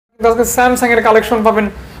আজকে স্যামসাং এর কালেকশন পাবেন,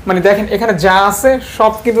 মানে দেখেন এখানে যা আছে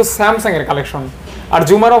সব কিন্তু স্যামসাং এর কালেকশন। আর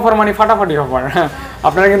জুমার অফার মানে ফাটাফাটি অফার।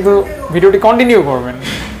 আপনারা কিন্তু ভিডিওটি কন্টিনিউ করবেন,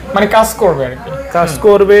 মানে কাজ করবে আর কি, কাজ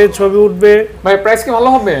করবে, ছবি উঠবে। ভাই প্রাইস কি ভালো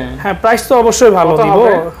হবে? হ্যাঁ, প্রাইস তো অবশ্যই ভালো দিব।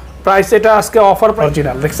 প্রাইস এটা আজকে অফার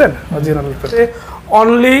অরিজিনাল, দেখছেন অরিজিনাল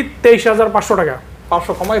অনলি 23,500 টাকা।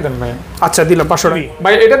 500 কমাই দেন ভাই। আচ্ছা দিলাম 500 টাকা।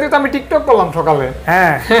 ভাই এটা দিয়ে তো আমি টিকটক করলাম সকালে।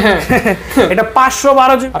 হ্যাঁ এটা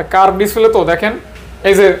 512 আর কার ডিসপ্লে তো দেখেন,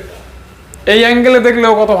 এই যে এই অ্যাঙ্গেলে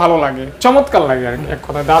দেখলেও কত ভালো লাগে, চমৎকার লাগে আর কি, এক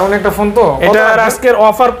কথায় দারুণ একটা ফোন। তো এটা আজকের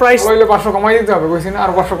অফার প্রাইস হইলে 500 কমাই দিতে হবে কইছিনা,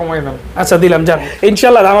 আর 500 কমাই দেন। আচ্ছা দিলাম, জান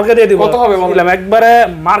ইনশাআল্লাহ আমাকে দিয়ে দিব। কত হবে দিলাম একবারে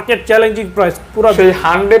মার্কেট চ্যালেঞ্জিং প্রাইস, পুরো সেই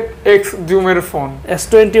 100x জুমের ফোন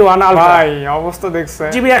S21 আলট্রা। ভাই অবস্থা দেখছে,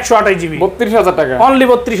 জিবি 128 জিবি 32,000 টাকা অনলি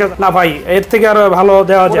 32,000। না ভাই এর থেকে আরো ভালো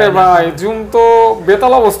দেওয়া যায় না ভাই। জুম তো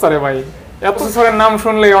বেতাল অবস্থা রে ভাই, এত প্রসেসরের নাম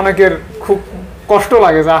শুনলেই অনেকের খুব কষ্ট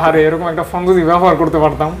লাগে যে আহারে এরকম একটা ফোন যদি ব্যবহার করতে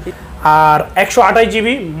পারতাম। আর 128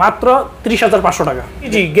 জিবি মাত্র 30,500 টাকা।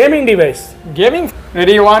 জি গেমিং ডিভাইস, গেমিং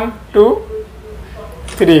রেডি 1 2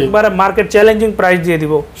 3 একবারে মার্কেট চ্যালেঞ্জিং প্রাইস দিয়ে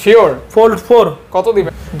দিব শিওর। ফোল্ড 4 কত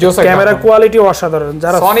দিবেন? জোসা ক্যামেরা কোয়ালিটি অসাধারণ।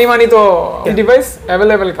 যারা সনি মানি তো ডিভাইস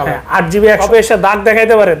अवेलेबल কালার 8 জিবি 100 এসে দাগ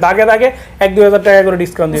দেখাইতে পারে, দাগে দাগে 1-2,000 টাকা করে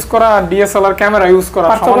ডিসকাউন্ট দিস করা, ডিএসএলআর ক্যামেরা ইউজ করা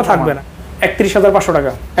সমান থাকবে না। 31,500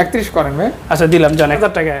 টাকা। 31 করেন ভাই। আচ্ছা দিলাম জান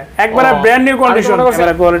 1000 টাকা, একবারে brand new condition,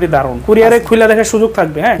 camera quality দারুণ। কুরিয়ারে খুলে দেখার সুযোগ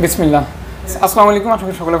থাকবে। হ্যাঁ বিসমিল্লাহ। আসসালামু আলাইকুম, আশা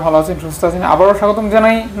করি সকলে ভালো আছেন, সুস্থ আছেন। আবারও স্বাগতম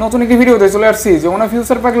জানাই নতুন একটি ভিডিওতে। চলে আসছি Jamuna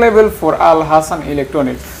future park level 4 Al Hasan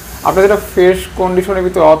electronics. আপনারা যেটা ফ্রেশ কন্ডিশনের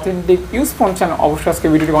ভিতরে অথেন্টিক ইউজ ফোন চান, অবশ্যই আজকে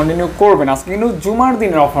ভিডিওটি কন্টিনিউ করবেন। আজকে কিন্তু জুমার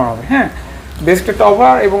দিনের অফার হবে, হ্যাঁ বেস্ট একটা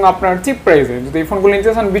অফার এবং আপনার চিপ প্রাইসে যদি এই ফোনগুলো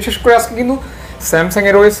নিতে চান। বিশেষ করে আজকে কিন্তু স্যামসাং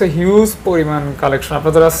এর রয়েছে হিউজ পরিমাণ কালেকশন।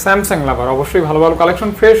 আপনারা যারা স্যামসাং লাভার অবশ্যই ভালো ভালো কালেকশন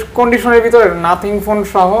ফ্রেশ কন্ডিশনের ভিতরে, নাথিং ফোন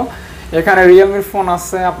সহ এখানে রিয়েলমির ফোন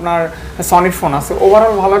আছে, আপনার সনির ফোন আছে।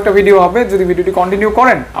 ওভারঅল ভালো একটা ভিডিও হবে। যদি ভিডিওটি কন্টিনিউ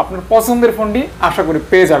করেন আপনার পছন্দের ফোনটি আশা করি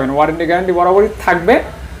পেয়ে যাবেন, ওয়ারেন্টি গ্যারান্টি বরাবরই থাকবে।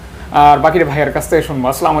 আর বাকিটা ভাইয়ের কাছ থেকে শুনবো।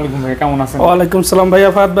 আসসালামু আলাইকুম ভাই, কেমন আছেন? ওয়ালাইকুম সালাম ভাইয়া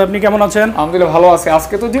ফাহাদ ভাই, আপনি কেমন আছেন? আলহামদুলিল্লাহ ভালো আছি।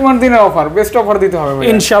 আজকে তো জুমার দিনের অফার, বেস্ট অফার দিতে হবে ভাই।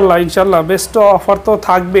 ইনশাআল্লাহ ইনশাআল্লাহ বেস্ট অফার তো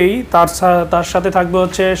থাকবেই, তার সাথে থাকবে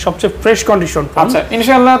হচ্ছে সবচেয়ে ফ্রেশ কন্ডিশন। আচ্ছা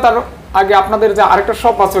ইনশাআল্লাহ। তার আগে আপনাদের যে আরেকটা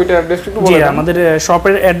শপ আছে ওইটার অ্যাড্রেসটা একটু বলে দেন। আমাদের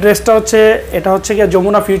শপের অ্যাড্রেসটা হচ্ছে, এটা হচ্ছে কি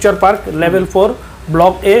Jamuna future park level 4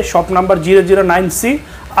 block এ, shop number 009C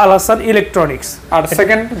Al Hasan electronics. আর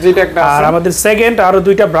সেকেন্ড যেটা একটা আছে, আর আমাদের সেকেন্ড আরো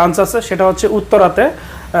দুইটা ব্রাঞ্চ আছে, সেটা হচ্ছে উত্তরাতে,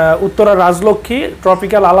 উত্তরা রাজলক্ষ্মী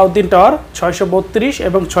ট্রপিক্যাল আলাউদ্দিন টাওয়ার 632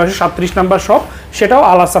 এবং 637 নাম্বার শপ, সেটাও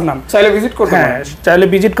আল হাসান নাম। চাইলে ভিজিট করতে পারেন। হ্যাঁ চাইলে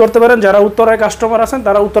ভিজিট করতে পারেন। যারা উত্তরায় কাস্টমার আছেন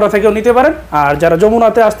তারা উত্তরা থেকেও নিতে পারেন, আর যারা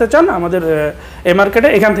যমুনাতে আসতে চান আমাদের এই মার্কেটে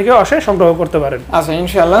এখান থেকেও আসে সংগ্রহ করতে পারেন। আচ্ছা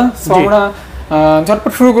ইনশাআল্লাহ। সো আমরা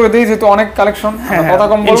ঝটপট শুরু করে দিই, যেহেতু অনেক কালেকশন, কথা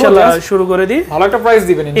কম বলবো, ইনশাআল্লাহ শুরু করে দিই। ভালো একটা প্রাইস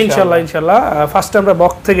দিবেন ইনশাআল্লাহ ইনশাআল্লাহ। ফার্স্ট আমরা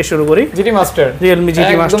বক্স থেকে শুরু করি। GT master, Realme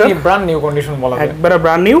GT master, একদম ব্র্যান্ড নিউ কন্ডিশন বলা যায়, একবারে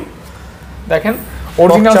ব্র্যান্ড নিউ। দেখেন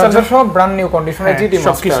অরিজিনাল চার্জার সহ ব্র্যান্ড নিউ কন্ডিশনে জিটি মাস্টার,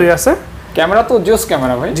 সবকিছুই আছে। ক্যামেরা তো জোস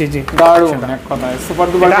ক্যামেরা ভাই, জি জি দারুণ এক কথায় super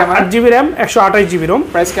duper camera. 8 GB RAM 128 GB ROM।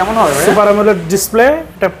 Price কেমন হবে ভাই? সুপার অ্যামোলেড ডিসপ্লে,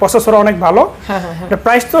 এটা প্রসেসর অনেক ভালো। এটা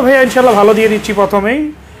প্রাইস তো ভাই ইনশাআল্লাহ ভালো দিয়ে দিচ্ছি প্রথমেই।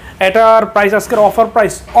 এটার প্রাইস আজকের অফার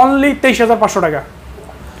প্রাইস অনলি 23,500 টাকা।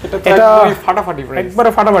 এটা ফাটাফাটি প্রাইস, একবারে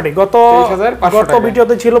ফাটাফাটি। গত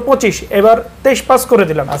ভিডিওতে ছিল 25, এবার 23 পাস করে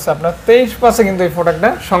দিলাম। আচ্ছা আপনার 23 পাসে কিন্তু এই প্রোডাক্টটা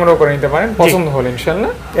সংগ্রহ করে নিতে পারেন পছন্দ হলে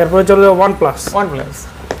ইনশাআল্লাহ। এরপরে চলে যাবে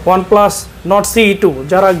OnePlus Nord CE2,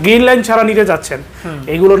 যারা গ্রিন লাইন ছাড়া নিতে যাচ্ছেন,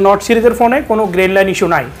 এইগুলো নট সিরিজের ফোনে কোনো গ্রিন লাইন ইস্যু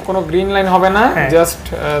নাই, কোনো গ্রিন লাইন হবে না, জাস্ট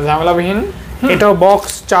ঝামেলাবিহীন। এটাও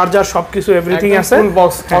বক্স চার্জার সবকিছু এভরিথিং আছে, full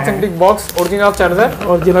box, authentic box, original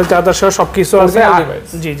charger সহ সবকিছু আছে।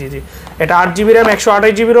 জি জি জি। এটা 8 জিবি RAM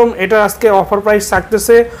 128 জিবি ROM। এটা আজকে অফার প্রাইস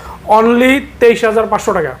থাকতেছে অনলি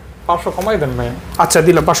 23,500 টাকা। 500 কমাই দেন ভাই। আচ্ছা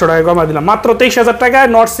দিলাম 500 টাকা কমাই দিলাম, মাত্র 23,000 টাকায়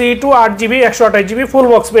not CE2 8 GB 128 GB full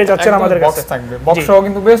box পেয়ে যাচ্ছেন আমাদের কাছে। বক্স থাকবে, বক্স সহ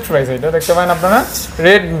কিন্তু বেস্ট প্রাইস। এটা দেখতে পারেন আপনারা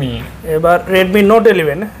Redmi, এবার Redmi Note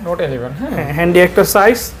 11, হ্যাঁ হ্যান্ডি একটা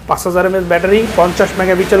size, 5000 mAh battery, 50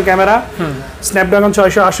 megapixel camera, Snapdragon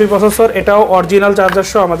 680 processor, এটাও অরিজিনাল চার্জার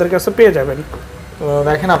সহ আমাদের কাছে পেয়ে যাবেন। তো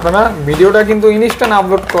দেখেন আপনারা ভিডিওটা কিন্তু ইনস্ট্যান্ট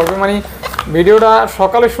আপলোড করবে, মানে ভিডিওটা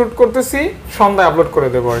সকালে শুট করতেছি সন্ধ্যায় আপলোড করে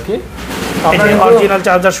দেবো আর কি। অরিজিনাল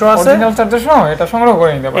চার্জার সহ আছে, অরিজিনাল চার্জার সহ এটা সংগ্রহ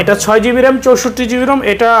করে নিতে পারেন। এটা 6 জিবি RAM 64 জিবি ROM।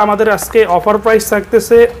 এটা আমাদের আজকে অফার প্রাইস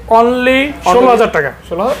থাকতেছে অনলি 16,000 টাকা।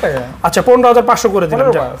 16,000 টাকা? আচ্ছা 15,500 করে দিলাম।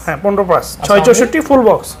 হ্যাঁ 15 প্লাস 664 ফুল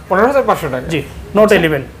বক্স 15,500 টাকা। জি Note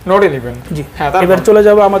 11 জি। হ্যাঁ এবার চলে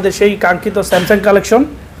যাব আমাদের সেই কাঙ্ক্ষিত স্যামসাং কালেকশন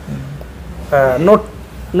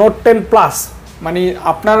Note 10 প্লাস। মানে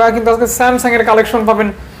আপনারা কিন্তু আজকে স্যামসাং এর কালেকশন পাবেন,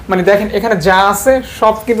 মানে দেখেন এখানে যা আছে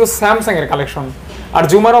সব কিন্তু স্যামসাং এর কালেকশন। আর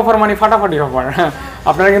জুমার অফার মানে ফাটাফাটি অফার,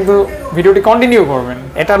 আপনারা কিন্তু ভিডিওটি কন্টিনিউ করবেন।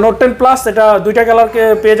 এটা নোট 10 প্লাস, এটা দুইটা কালারকে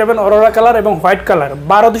পেয়ে যাবেন, অরোরা কালার এবং হোয়াইট কালার,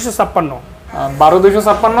 12256।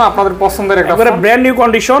 12256 আপনাদের পছন্দের একটা একবারে brand new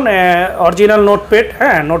condition, original notepad.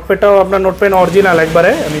 হ্যাঁ, নোটপ্যাডটাও আপনার নোটপ্যাড অরিজিনাল,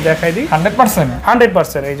 একবারে আমি দেখাই দিই।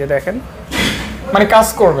 100%, এই যে দেখেন, মানে কাজ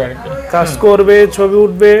করবে আর কি, কাজ করবে, ছবি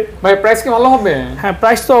উঠবে। ভাই প্রাইস কি ভালো হবে? হ্যাঁ,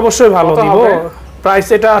 প্রাইস তো অবশ্যই ভালো দিব। প্রাইস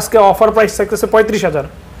এটা আজকে অফার প্রাইস থাকতেছে 35000।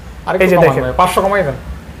 এই যে দেখেন 500 কমাই দেন।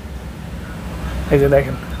 এই যে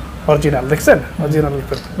দেখেন অরিজিনাল, দেখছেন অরিজিনাল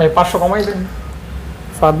ভাই 500 কমাই দেন।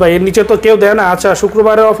 ফাদ ভাই এর নিচে তো কেউ দেয় না। আচ্ছা,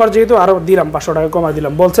 শুক্রবারের অফার যেহেতু আরো দিলাম, 500 টাকা কমাই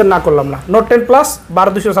দিলাম, বলছেন না করলাম না। নোট 10 প্লাস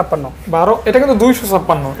 12256, এটা কিন্তু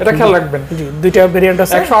 256, এটা খেয়াল রাখবেন। জি, দুইটা ভেরিয়েন্ট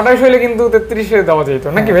আছে। 128 হইলে কিন্তু 33 এ দেওয়া যেত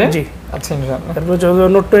নাকি ভাই? জি আচ্ছা ইনশাআল্লাহ। তারপর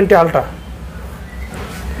নোট 20 আলট্রা,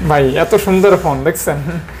 ভাই এত সুন্দর ফোন দেখছেন,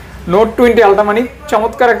 নোট 20 আলট্রা মানে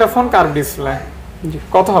চমৎকার একটা ফোন, কার্ভ ডিসপ্লে। জি,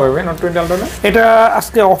 কত হবে ভাই নোট 20 আলট্রাটা? এটা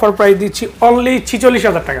আজকে অফার প্রাইস দিচ্ছি অনলি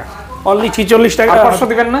 46000 টাকা। অনলি 46 টাকা। 500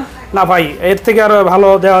 দিবেন না? না ভাই, এর থেকে আরো ভালো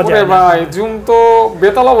দেওয়া যায়। ভাই জুম তো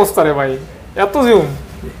বেতাল অবস্থা রে ভাই, এত জুম।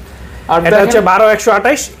 আর এটা হচ্ছে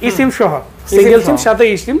 12128 ইসিম সহ, সিঙ্গেল সিম সাথে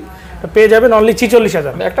ইসিম পেয়ে যাবেন অনলি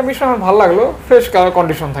 46000। একটা বিষয় আমার ভালো লাগলো, ফ্রেশ কালার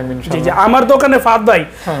কন্ডিশন থাকবে ইনশাআল্লাহ। জি জি, আমার দোকানে ফাদ ভাই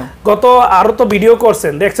গত আরো তো ভিডিও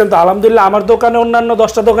করছেন, দেখছেন তো আলহামদুলিল্লাহ, আমার দোকানে অন্যান্য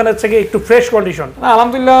 10টা দোকানের থেকে একটু ফ্রেশ কন্ডিশন। না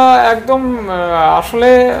আলহামদুলিল্লাহ একদম, আসলে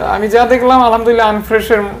আমি যা দেখলাম আলহামদুলিল্লাহ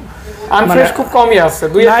আনফ্রেশ খুব কমই আছে।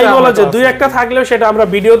 দুই একটা থাকলেও সেটা আমরা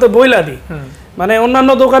ভিডিওতে বইলা দিই। মানে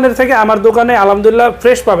অন্যান্য দোকানের থেকে আমার দোকানে আলহামদুলিল্লাহ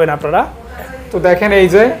ফ্রেশ পাবেন আপনারা। তো দেখেন এই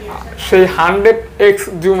যে সেই 100x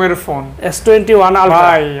জুমের ফোন S21 আলট্রা,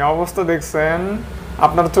 ভাই অবস্থা দেখছেন,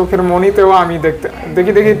 আপনার চোখের মনিতেও আমি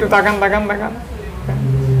দেখি একটু তাকান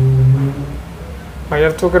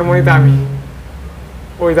ভাইয়ের চোখের মনিতে আমি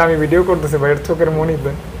ওই যে আমি ভিডিও করতেছি ভাইয়ের চোখের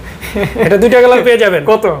মনিতে। এটা দুইটা কালার পেয়ে যাবেন।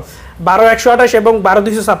 কত? 12128 এবং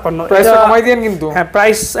 12256। প্রাইস কমাই দেন কিন্তু। হ্যাঁ,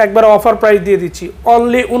 প্রাইস একবার অফার প্রাইস দিয়ে দিচ্ছি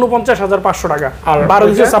অনলি 49500 টাকা।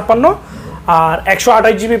 12256 আর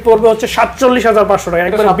 128 জিবি পড়বে হচ্ছে 47500 টাকা।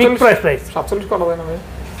 একবার বিগ প্রাইস। 47 কত দেন ভাই?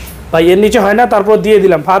 ভাই এর নিচে হয় না, তারপর দিয়ে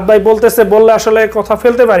দিলাম। ফাদ ভাই বলতেছে, বললে আসলে কথা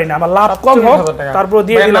ফেলতে পারি না, আমার লাভ কম হোক, তারপর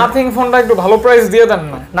দিয়ে দিলাম। নাথিং ফোনটা একটু ভালো প্রাইস দিয়ে দেন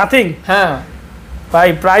না। নাথিং? হ্যাঁ ভাই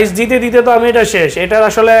প্রাইস দিতে তো আমি এটা শেষ। এটা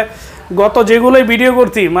আসলে গত যেগুলোই ভিডিও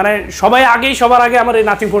করছি, মানে সবার আগে আমার এই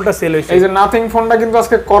নাথিং ফোনটা সেল হয়েছে। এই যে নাথিং ফোনটা কিন্তু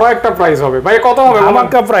আজকে করা একটা প্রাইস হবে ভাই। কত হবে?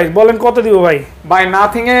 আমাকে প্রাইস বলেন, কত দিব ভাই? ভাই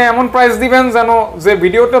নাথিং এ এমন প্রাইস দিবেন যেন যে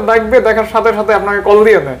ভিডিওটা দেখবে, দেখার সাথে সাথে আপনাকে কল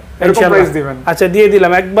দিয়ে দেয়, এরকম প্রাইস দিবেন। আচ্ছা, দিয়ে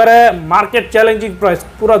দিলাম একবারে মার্কেট চ্যালেঞ্জিং প্রাইস।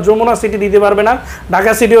 পুরো যমুনা সিটি দিতে পারবে না,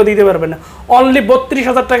 ঢাকা সিটিও দিতে পারবে না। অনলি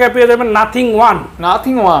 32000 টাকা পেয়ে যাবেন নাথিং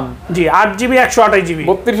 1। জি, 8GB 128 জিবি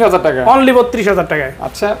 32000 টাকা, অনলি 32000 টাকায়।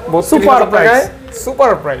 আচ্ছা, সুপার প্রাইস,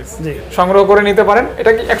 সুপার প্রাইস। জি, সংগ্রহ করে নিতে পারেন।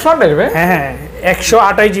 এটা কি 128 হবে? হ্যাঁ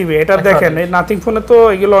 128 জিবি। এটা দেখেন এই নাথিং ফোনে তো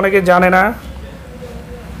এগুলো অনেকে জানে না,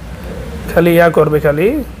 খালি করবে, খালি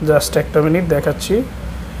জাস্ট একটা মিনিট দেখাচ্ছি।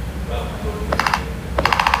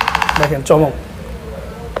 দেখেন চমক,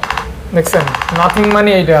 দেখছেন নাথিং মানে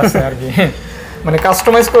এইটা আছে আর কি, মানে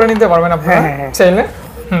কাস্টমাইজ করে নিতে পারবেন আপনারা চাইলে,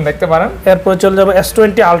 দেখতে পারেন। এরপর চলে যাবে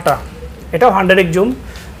S20 আলট্রা। এটাও 100x জুম,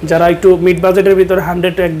 যারা একটু মিড বাজেটের ভিতরে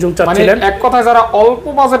 100x জুম চাচ্ছিলেন, মানে এক কথায় যারা অল্প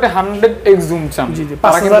বাজেটে 100x জুম চান, জি জি,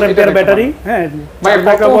 5000 এর ব্যাটারি। হ্যাঁ ভাই,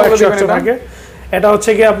 দেখাবো 100 টাকা। এটা হচ্ছে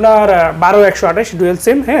কি আপনার 12128 ডুয়াল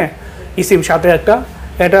সিম, হ্যাঁ ইসিম সাথে একটা।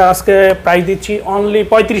 এটা আজকে প্রাইস দিচ্ছি অনলি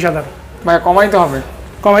 35000। ভাই কমাইতে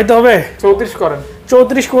হবে। 34 করেন।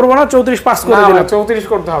 34 করব না, 34 পাস করে দিলাম। 34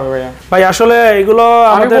 করতে হবে ভাইয়া। ভাই আসলে এগুলো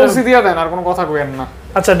আমাদের, আমি বলছি দিয়া দেন, আর কোনো কথা কইেন না।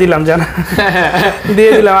 আচ্ছা দিলাম, জানা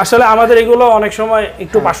দিয়ে দিলাম। আসলে আমাদের এগুলো অনেক সময়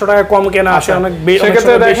একটু 500 টাকা কম কেনা আসে, অনেক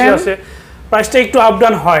বেশি আসে, প্রাইসটা একটু আপ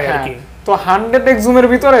ডাউন হয় আর কি। তো 100x জুমের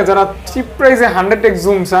ভিতরে যারা চিপ প্রাইসে 100x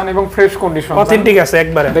জুম চান এবং ফ্রেশ কন্ডিশন, অথেন্টিক আছে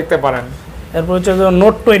একবারে, দেখতে পারেন। এরপর হচ্ছে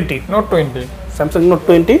নোট 20, স্যামসাং নোট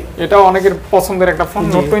 20। এটাও অনেকের পছন্দের একটা ফোন।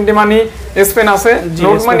 নোট 20 মানে এস পেন আছে,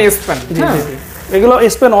 নোট মানে এস পেন। জি জি, এগুলো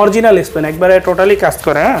S pen, original S pen, একবারে টোটালি কাজ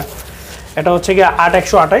করে। হ্যাঁ, এটা হচ্ছে কি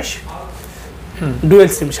 8128 ডুয়াল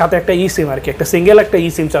সিম সাথে একটা ই সিম আর কি, একটা সিঙ্গেল একটা ই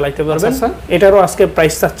সিম চালাতে পারবেন। এটারও আজকে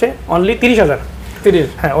প্রাইস থাকছে অনলি 30000।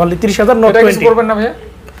 হ্যাঁ, অনলি 30000 নোট 20 করবেন না ভাইয়া?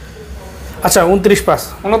 আচ্ছা 29 পাস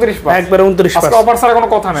একবারে 29 পাস, আজকে অফার ছাড়া কোনো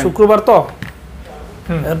কথা নাই, শুক্রবার তো।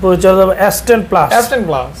 এরপর চলে যাবে S10 প্লাস।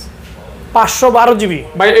 512 জিবি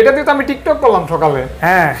ভাই, এটা দিয়ে তো আমি টিকটক করলাম সকালে।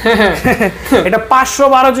 হ্যাঁ এটা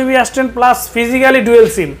 512 GB S10 plus physically dual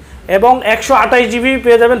SIM এবং 128 জিবি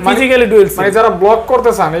পেয়ে যাবেন ফিজিক্যালি ডুয়াল সিম। মানে যারা ব্লক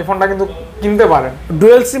করতে চান এই ফোনটা কিন্তু কিনতে পারেন।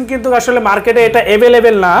 ডুয়াল সিম কিন্তু আসলে মার্কেটে এটা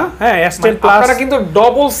अवेलेबल না। হ্যাঁ S10 প্লাস আপনারা কিন্তু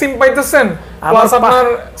ডাবল সিম পাইতেছেন প্লাস আপনার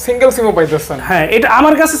সিঙ্গেল সিমও পাইতেছেন। হ্যাঁ এটা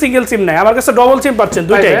আমার কাছে সিঙ্গেল সিম নাই, আমার কাছে ডাবল সিম পাচ্ছেন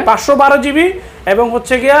দুইটাই 512 জিবি এবং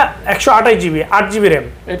হচ্ছে গিয়া 128 জিবি 8 জিবি র‍্যাম।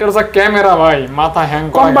 এটার যা ক্যামেরা ভাই মাথা হ্যাং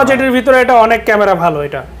করে, কম বাজেটের ভিতরে এটা অনেক ক্যামেরা ভালো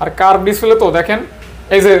এটা। আর কার্ভ ডিসপ্লে তো দেখেন,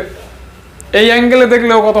 এই যে এই অ্যাঙ্গেলে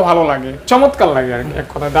দেখলেও কত ভালো লাগে, চমৎকার লাগে আর কি, এক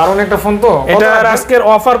কথায় দারুণ একটা ফোন। তো এটার আজকের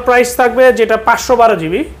অফার প্রাইস থাকবে যেটা 512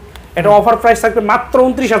 জিবি, এটা অফার প্রাইস থাকবে মাত্র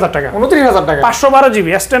 29000 টাকা। 29000 টাকা 512 GB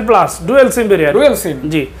S10 plus dual SIM variant. Dual SIM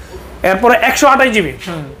জি। এরপরে 128 জিবি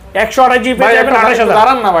 128 জিবি পেয়ে যাবেন 28000।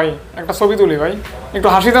 দাঁড়ান না ভাই, একটা ছবি তুলি ভাই, একটু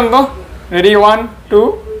হাসি দেন তো। রেডি 1 2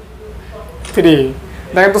 3।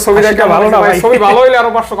 দেখেন তো ছবি দেখে ভালো না ভাই? ছবি ভালো হইলে আরো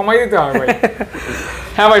 500 কমাই দিতে হবে ভাই।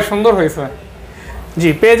 হ্যাঁ ভাই সুন্দর হয়েছে। জি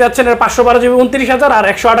পেয়ে যাচ্ছেন এর 512 জিবি 29000 আর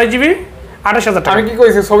 128 জিবি 28000 টাকা। আমি কি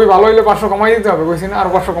কইছি ছবি ভালো হইলে 500 কমাই দিতে হবে কইছি না? আর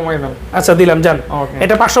 500 কমাই দেন। আচ্ছা দিলাম জান।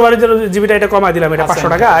 এটা 512 জিবিটা এটা কমাই দিলাম, এটা 500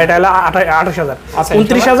 টাকা, আর এটা হলো 28000।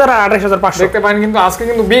 29000 আর 28500 দেখতে পারেন। কিন্তু আজকে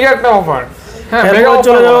কিন্তু বিগ একটা অফার। হ্যাঁ মেগা অফার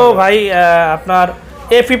চলে যাও ভাই। আপনার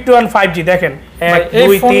A51 5G দেখেন 1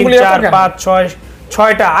 2 3 4 5 6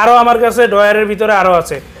 6টা, আরো আমার কাছে ডয়ারের ভিতরে আরো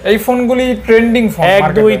আছে। এই ফোনগুলি ট্রেন্ডিং ফোন 1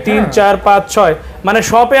 2 3 4 5 6, মানে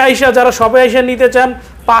শপে আইসা যারা শপে আইসা নিতে চান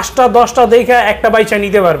 5টা 10টা দেখে একটা বাইচা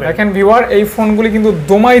নিতে পারবে। দেখেন ভিউয়ার এই ফোনগুলি কিন্তু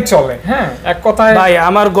দমাই চলে। হ্যাঁ এক কথায় ভাই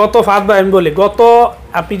আমার গত ফাদ ভাই আমি বলি, গত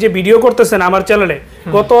আপনি যে ভিডিও করতেছেন আমার চ্যানেলে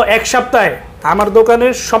গত এক সপ্তাহে আমার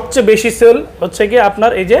দোকানের সবচেয়ে বেশি সেল হচ্ছে কি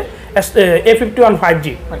আপনার এই যে A51 5G।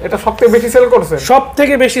 এটা সবথেকে বেশি সেল করছে?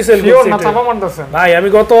 সবথেকে বেশি সেল করছে না চাপা মারতেছেন ভাই। আমি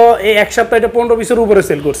গত এই এক সপ্তাহে এটা 15 পিসের উপরে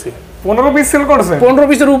সেল করছি। 15 পিস সেল করছে? 15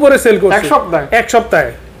 পিসের উপরে সেল করছি এক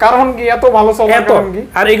সপ্তাহে। কারণ কি এত ভালো চলার কারণ কি?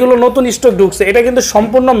 আর এগুলো নতুন স্টক ঢুকছে। এটা কিন্তু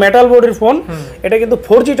সম্পূর্ণ মেটাল বডির ফোন। এটা কিন্তু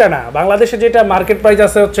 4G টা না। বাংলাদেশে যেটা মার্কেট প্রাইস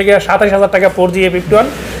আছে হচ্ছে গিয়া 27000 টাকা 4G A51,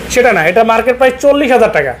 সেটা না, এটা মার্কেট প্রাইস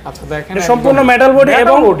 40000 টাকা। আচ্ছা দেখেন সম্পূর্ণ মেটাল বডি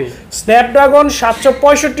এবং Snapdragon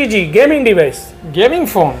 765G gaming device, gaming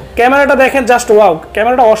phone. ক্যামেরাটা দেখেন জাস্ট ওয়াও,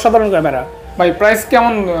 ক্যামেরাটা অসাধারণ ক্যামেরা ভাই। প্রাইস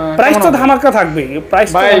কেমন? প্রাইস তো ধামাকা থাকবে। প্রাইস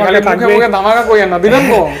তো ধামাকা থাকবে। মুখে ধামাকা কইেন না, দিবেন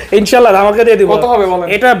তো? ইনশাআল্লাহ ধামাকা দিয়ে দিব। কত হবে বলেন?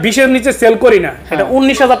 এটা 20 এর নিচে সেল করি না, এটা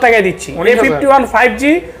 19000 টাকায় দিচ্ছি। A51 5G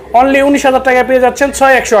অনলি 19000 টাকায় পেয়ে যাচ্ছেন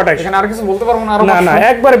 6128। এখানে আর কিছু বলতে পারবো না? আর না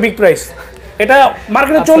একবারে বিগ প্রাইস। এটা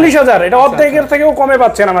মার্কেটে 40000, এটা অর্ধেকের থেকেও কমে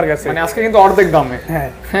পাচ্ছেন আমার কাছে। মানে আজকে কিন্তু অর্ধেক দামে। হ্যাঁ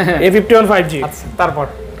A51 5G। আচ্ছা তারপর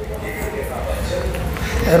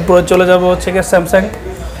এরপর চলে যাব হচ্ছে কি স্যামসাং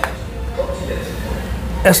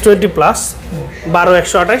S20 প্লাস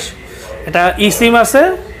 12128। এটা eSIM আছে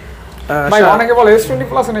ভাই। অনেকে বলে S20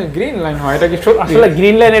 প্লাস নেই, গ্রিন লাইন হয়, এটা কি সত্যি? আসলে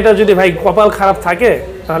গ্রিন লাইন এটা যদি ভাই কপাল খারাপ থাকে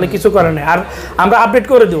তাহলে কিছু করার নেই। আর আমরা আপডেট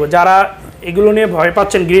করে দেব। যারা এগুলো নিয়ে ভয়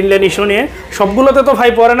পাচ্ছেন গ্রিন লাইন ইস্যু নিয়ে, সবগুলোতে তো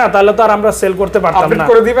ভাই পড়ে না, তাহলে তো আর আমরা সেল করতে পারতাম না। আপডেট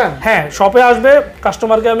করে দিবেন? হ্যাঁ শপে আসবে,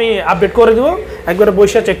 কাস্টমারকে আমি আপডেট করে দেব, একবারে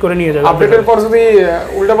বইসা চেক করে নিয়ে যাবে। আপডেটের পর যদি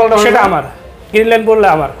উল্টাপাল্টা হয় সেটা আমার, গ্রিন লাইন বললে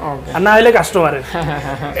আমার, আর না হলে কাস্টমারের।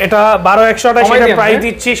 এটা 12128, সেটা প্রাইস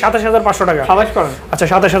দিচ্ছি 27500 টাকা। 27 করেন। আচ্ছা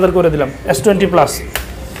 27000 করে দিলাম। S20 plus.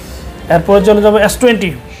 এরপর চলে যাবে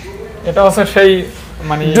S20। এটা হচ্ছে সেই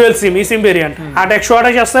মানে ডুয়াল সিম eSIM ভেরিয়েন্ট।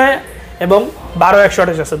 8128 আছে এবং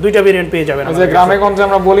 12128 আছে, দুইটা ভেরিয়েন্ট পেয়ে যাবেন। যে গ্রামে গঞ্জে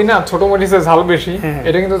আমরা বলি না ছোট মরিচে ঝাল বেশি,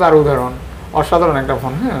 এটা কিন্তু তার উদাহরণ। অসাধারণ একটা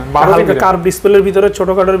ফোন। হ্যাঁ 12 জিবি কার্ভ ডিসপ্লের ভিতরে,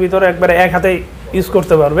 ছোটখাটোর ভিতরে একবারে এক হাতে ইউজ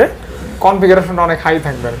করতে পারবে। কনফিগারেশনটা অনেক হাই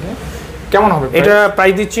থাকবে আর কি। কেমন হবে এটা?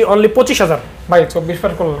 প্রাইস দিচ্ছি অনলি 25000 ভাই। 24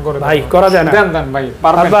 পাস করে ভাই করা যায় না? দেন ভাই,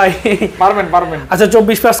 পারবেন ভাই, পারবেন। আচ্ছা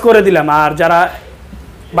 24 পাস করে দিলাম। আর যারা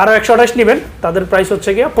 12128 নেবেন তাদের প্রাইস হচ্ছে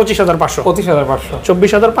গিয়া 25500।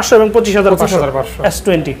 24500 এবং 25500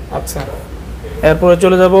 S20। আচ্ছা এরপরে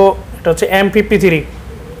চলে যাব, এটা হচ্ছে M53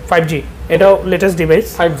 5G। এটাও লেটেস্ট ডিভাইস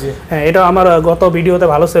 5G। হ্যাঁ এটা আমার গত ভিডিওতে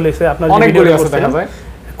ভালো সেল হয়েছে। আপনার অনেকগুলো আছে দেখা যায়।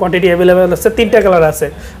 কোয়ান্টিটি अवेलेबल আছে, তিনটা কালার আছে,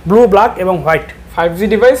 ব্লু, ব্ল্যাক এবং white. 5G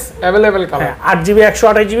device available colour. 8GB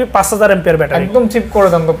 128GB 5000 MPR battery. একদম চিপ করে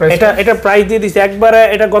দেন তো প্রাইস। এটা প্রাইস দিয়ে দিছি একবারে।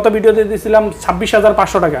 এটা গত ভিডিওতে দিছিলাম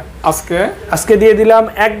 26500 টাকা। আজকে দিয়ে দিলাম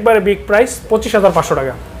একবারে বিগ প্রাইস 25500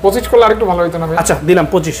 টাকা। 25 করলে আরেকটু ভালো হতো না ভাই? আচ্ছা দিলাম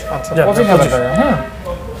 25। আচ্ছা 25000 টাকা। হ্যাঁ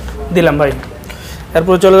দিলাম ভাই।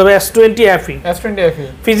 এরপর চলে যাবে S20 FE।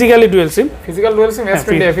 Physically dual SIM.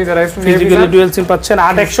 S20 FE যারা ফিজিক্যালি ডুয়াল সিম পাচ্ছেন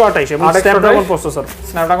 8128 এবং Snapdragon processor.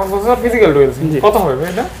 Physical dual SIM কত হবে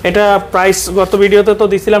এটা? এটা প্রাইস গত ভিডিওতে তো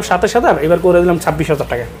দিছিলাম 27000, এবার করে দিলাম 26000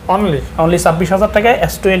 টাকা। অনলি 26000 টাকায়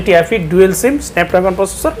S20 FE dual SIM, Snapdragon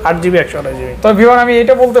processor, 8GB 128GB। তো ভিউয়ার আমি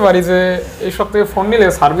এটা বলতে পারি যে এই সপ্তাহে ফোন নিলে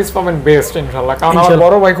সার্ভিস পাবেন বেস্ট ইনশাআল্লাহ। কারণ আমার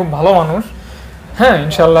বড় ভাই খুব ভালো মানুষ। হ্যাঁ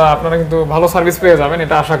ইনশাআল্লাহ আপনারা কিন্তু ভালো সার্ভিস পেয়ে যাবেন,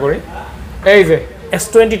 এটা আশা করি। এই যে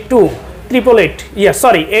S22 888,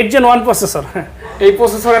 সরি 8 Gen 1 প্রসেসর। এই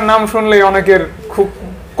প্রসেসরের নাম শুনলেই অনেকের খুব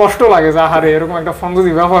কষ্ট লাগে যে আহারে এরকম একটা ফোন যদি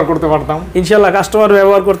ব্যবহার করতে পারতাম। ইনশাআল্লাহ কাস্টমার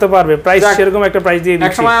ব্যবহার করতে পারবে, প্রাইস সেরকম একটা প্রাইস দিয়ে দিচ্ছি।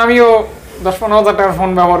 একসময় আমিও 10-15 হাজার টাকার ফোন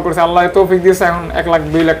ব্যবহার করছি, আল্লাহ তৌফিক দিয়েছে এখন 1 লাখ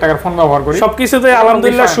 2 লাখ টাকার ফোন ব্যবহার করি। সবকিছুতে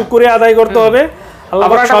আলহামদুলিল্লাহ শুকরিয়া আদায় করতে হবে। আল্লাহ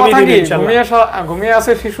পাক সবই দিবে ইনশাআল্লাহ। ঘুমিয়ে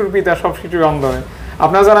আছে শিশুর পিতা, সব শিশুর অন্ধরে।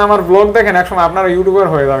 আপনারা যারা আমার ব্লগ দেখেন একসময় আপনারা ইউটিউবার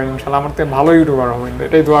হয়ে যাবেন ইনশাআল্লাহ, আমার থেকে ভালো ইউটিউবার হবেন,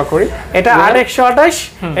 এটাই দোয়া করি। এটা 8128,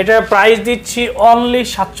 এটা প্রাইস দিচ্ছি অনলি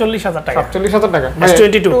 47,000 টাকা। 47,000 টাকা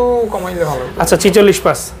S22 একটু কমাইলে ভালো। আচ্ছা 46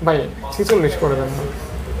 পাস ভাই 46 করে দেন।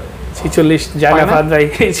 46 যায় না ফাহাদ ভাই,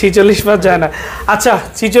 46 পাস যায় না। আচ্ছা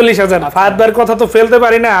 46,000। ফাহাদ ভাইয়ের কথা তো ফেলতে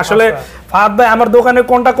পারি না আসলে। ফাহাদ ভাই আমার দোকানে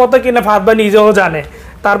কোনটা কত কিনে ফাহাদ ভাই নিজেও জানে,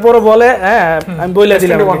 তারপরে বলে হ্যাঁ আমি বলে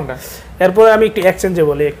দিলাম। এরপরে আমি একটু এক্সচেঞ্জে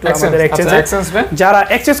বলি, একটু আমাদের এক্সচেঞ্জে যারা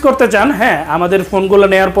এক্সচেঞ্জ করতে চান, হ্যাঁ আমাদের ফোনগুলো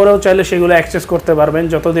নেওয়ার পরেও চাইলে সেগুলো এক্সচেঞ্জ করতে পারবেন,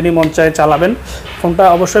 যতদিনই মন চায় চালাবেন। ফোনটা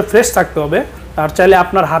অবশ্যই ফ্রেশ থাকতে হবে, আর চাইলে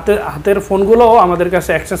আপনার হাতের ফোনগুলোও আমাদের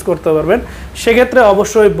কাছে এক্সচেঞ্জ করতে পারবেন। সেক্ষেত্রে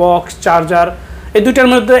অবশ্যই বক্স, চার্জার এই দুইটার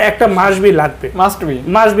মধ্যে একটা মাসবি লাগবে,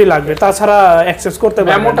 মাসবি লাগবে, তাছাড়া এক্সেস করতে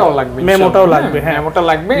পারবেন। মেমোটাও লাগবে, হ্যাঁ মেমোটা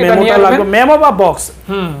লাগবে, মেমো বা বক্স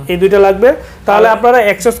এই দুইটা লাগবে। তাহলে আপনারা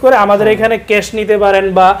অ্যাক্সেস করে আমাদের এখানে ক্যাশ নিতে পারেন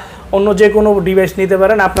বা অন্য যে কোনো ডিভাইস নিতে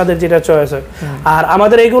পারেন, আপনাদের যেটা চয়েস হয়। আর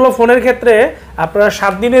আমাদের এইগুলো ফোনের ক্ষেত্রে আপনারা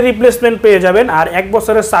 7 দিনের রিপ্লেসমেন্ট পেয়ে যাবেন আর 1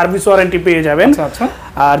 বছরের সার্ভিস ওয়ারেন্টি পেয়ে যাবেন।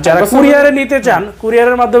 আর যারা কুরিয়ারে নিতে চান,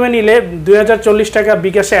 কুরিয়ারের মাধ্যমে নিলে 2040 টাকা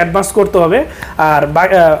বিকাশে অ্যাডভান্স করতে হবে, আর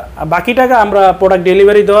বাকি টাকা আমরা প্রোডাক্ট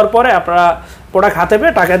ডেলিভারি দেওয়ার পরে আপনারা প্রোডাক্ট হাতে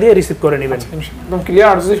পেয়ে টাকা দিয়ে রিসিভ করে নেবেন। একদম ক্লিয়ার।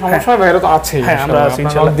 আর যদি সমস্যা হয় বাইরে তো আছে, হ্যাঁ আমরা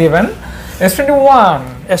ইনশাআল্লাহ দিবেন।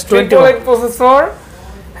 S21 প্রসেসর,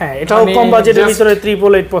 হ্যাঁ এটাও কম বাজেটের ভিতরে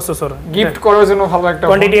 888 প্রসেসর গিফট করার জন্য ভালো একটা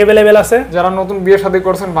কোয়ান্টিটি अवेलेबल আছে। যারা নতুন বিয়ে শাদী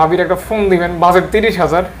করছেন, ভাবির একটা ফোন দিবেন, বাজেট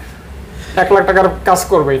 30,000, 1 লাখ টাকার কাজ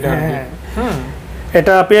করবে এটা।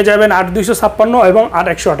 এটা পেয়ে যাবেন 8256 এবং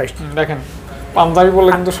 8128। দেখেন পাঞ্জাবি বলে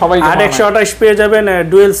কিন্তু সবাই 8128 পেয়ে যাবেন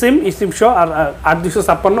ডুয়াল সিম, ইসিম সহ। আর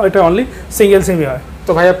 8256 এটা অনলি সিঙ্গেল সিমই হয়।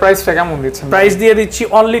 তো ভাইয়া প্রাইসটা কেমন দিচ্ছেন? প্রাইস দিয়ে দিচ্ছি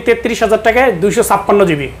অনলি 33,000 টাকায় 256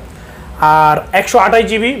 জিবি আর 128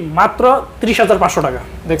 জিবি মাত্র 30,500 টাকা।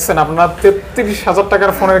 দেখছেন আপনারা 33,000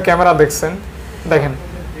 টাকার ফোনের ক্যামেরা দেখছেন, দেখেন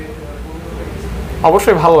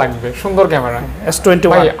অবশ্যই ভালো লাগবে, সুন্দর ক্যামেরা। S21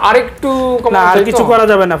 ভাই আরেকটু কম, না আর কিছু করা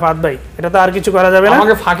যাবে না ফাহাদ ভাই, এটা তো আর কিছু করা যাবে না।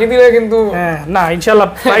 আমাকে ফাঁকি দিলে কিন্তু না ইনশাআল্লাহ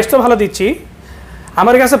প্রাইস তো ভালো দিচ্ছি।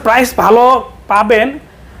 আমার কাছে প্রাইস ভালো পাবেন।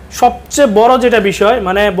 সবচেয়ে বড় যেটা বিষয়,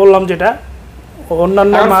 মানে বললাম যেটা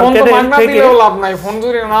অন্যান্য মার্কেটে থেকে লাভ নাই, ফোন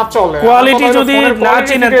যদি না চলে, কোয়ালিটি যদি না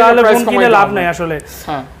চিনেন তাহলে ফোন কিনে লাভ নাই আসলে।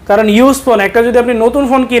 কারণ ইউজ ফোন একটা যদি আপনি নতুন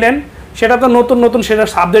ফোন কিনেন, সেটা তো নতুন সেটা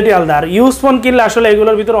সাবজেক্টই আলাদা। আর ইউজ ফোন কিনলে আসলে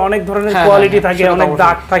এগুলোর ভিতরে অনেক ধরনের কোয়ালিটি থাকে, অনেক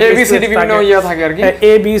দাগ থাকে, ABCD বিভিন্ন ইয়া থাকে আর কি,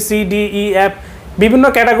 ABCDEF বিভিন্ন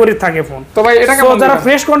ক্যাটাগরি থাকে ফোন। তো ভাই এটা কেমন, যারা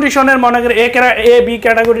ফ্রেশ কন্ডিশনের মনে করে A B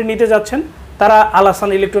ক্যাটাগরি নিতে যাচ্ছেন, তারা আল হাসান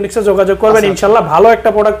ইলেকট্রনিক্সে যোগাযোগ করবেন, ইনশাআল্লাহ ভালো একটা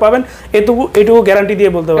প্রোডাক্ট পাবেন। এটুকু গ্যারান্টি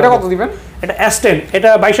দিয়ে বলতে পারবো। এটা কত দিবেন? এটা S10, এটা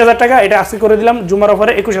 22,000 টাকা। এটা আজকে করে দিলাম জুমার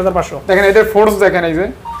অফারে 21,500। দেখেন এটার ফোর্স দেখেন, এই যে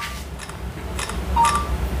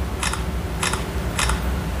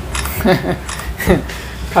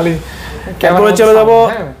খালি ক্যামেরা চলে যাব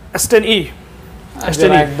S10e।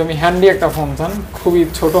 S10e একদমই হ্যান্ডি একটা ফোন, চান খুবই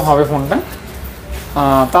ছোট হবে ফোনটা,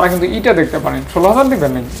 তারা কিন্তু ইটা দেখতে পারেন। 16,000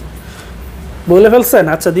 দিবেন নাকি? বলে ফেলছেন?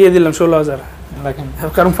 আচ্ছা দিয়ে দিলাম 16,000। দেখেন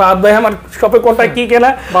কারণ ফাহাদ ভাই আমার শপে কোনটা কি কেনা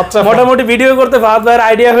মোটামুটি ভিডিও করতে ফাহাদ ভাইয়ের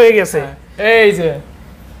আইডিয়া হয়ে গেছে। এই যে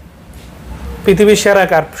পৃথিবীর সেরা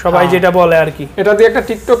কার সবাই যেটা বলে আর কি। এটা দিয়ে একটা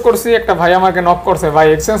টিকটক করছি, একটা ভাই আমাকে নক করছে, ভাই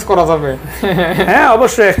এক্সচেঞ্জ করা যাবে? হ্যাঁ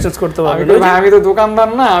অবশ্যই এক্সচেঞ্জ করতে পারবেন। ভাই আমি তো দোকানদার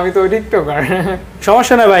না, আমি তো টিকটকার।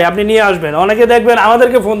 সমস্যা নেই ভাই, আপনি নিয়ে আসবেন। অনেকে দেখবেন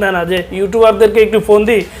আমাদেরকে ফোন দেয় না, যে ইউটিউবারদেরকে একটু ফোন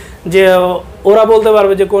দিই যে ওরা বলতে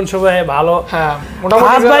পারবে যে কোন সময় ভালো।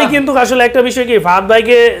 ফাহাদ ভাই কিন্তু আসলে একটা বিষয় কি, ফাহাদ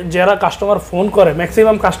ভাইকে যারা কাস্টমার ফোন করে,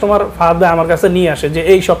 ম্যাক্সিমাম কাস্টমার ফাহাদ ভাই আমার কাছে নিয়ে আসে যে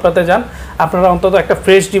এই সপ্তাহে যান, আপনারা অন্তত একটা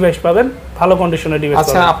ফ্রেশ ডিভাইস পাবেন, ভালো কন্ডিশনের ডিভাইস।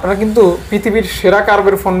 আচ্ছা আপনারা কিন্তু পৃথিবীর সেরা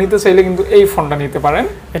কার্ভের ফোন নিতে চাইলে কিন্তু এই ফোনটা নিতে পারেন।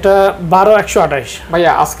 এটা 12,128।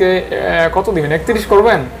 ভাইয়া আজকে কত দিবেন? 31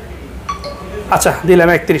 করবেন? আচ্ছা দিলাম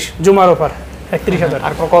 31, জুমার অফার 31,000।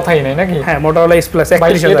 আর কোনো কথাই নাই নাকি? হ্যাঁ মোটরোলা S Plus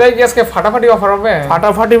 31,000। এটাই কি আজকে ফাটাফাটি অফার হবে?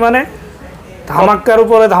 ফাটাফাটি মানে ধামাকার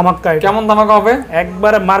উপরে ধামাকা। কেমন ধামাকা হবে?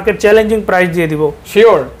 একবারে মার্কেট চ্যালেঞ্জিং প্রাইস দিয়ে দিব।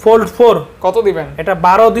 শিওর? ফোল্ড 4 কত দিবেন? এটা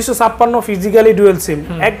 12,256 ফিজিক্যালি ডুয়াল সিম,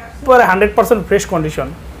 একবারে 100% ফ্রেশ কন্ডিশন।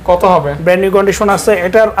 কত হবে? ব্র্যান্ড নিউ কন্ডিশন আছে।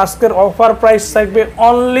 এটার আজকের অফার প্রাইস থাকবে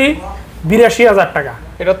অনলি 82,000 টাকা।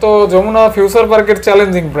 এটা তো যমুনা ফিউচার পার্কের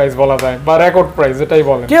চ্যালেঞ্জিং প্রাইস বলা যায়, বা রেকর্ড প্রাইস, এটাই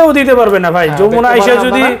বলেন। কেউ দিতে পারবে না ভাই। যমুনা এসে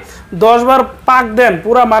যদি 10 বার পাক দেন,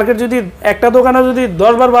 পুরা মার্কেট যদি একটা দোকানে যদি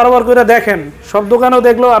 10 বার 12 বার করে দেখেন, সব দোকানেও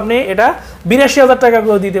দেখলেও আপনি এটা 82,000 টাকা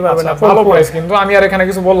করে দিতে পারবেন না। ভালো প্রাইস কিন্তু, আমি আর এখানে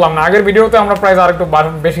কিছু বললাম না। আগের ভিডিওতে আমরা প্রাইস আরেকটু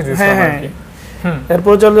বেশি দিয়েছিলাম আর কি।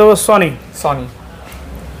 এরপর চলে যাব সনি।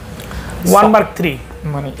 1 মার্ক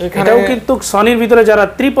 3 মানে এখানে এটাও কিন্তু সনির ভিতরে যারা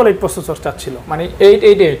 888 প্রসেসর চাচ্ছিল মানে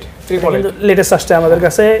 888 কিন্তু লেটেস্ট আসছে আমাদের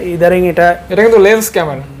কাছে ইদারিং এটা কিন্তু লেন্স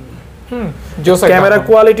ক্যামেরা ক্যামেরা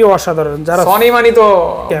কোয়ালিটি অসাধারণ যারা সনি মানে তো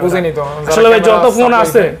বুঝেনি তো আসলে ভাই যত ফোন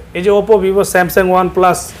আছে এই যে Oppo Vivo Samsung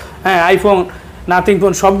OnePlus হ্যাঁ আইফোন নাথিং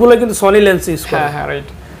ফোন সবগুলো কিন্তু সনি লেন্স ইউজ করে হ্যাঁ রাইট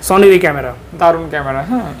সনির ক্যামেরা দারুন ক্যামেরা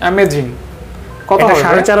হ্যাঁ অ্যামেজিং কত এটা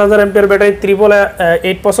হবে 4500 এমপিআর ব্যাটারি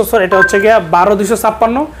 888 প্রসেসর এটা হচ্ছে গিয়া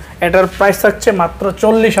 12256 এটার প্রাইস থাকছে মাত্র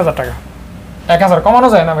 40000 টাকা 1000 কমানো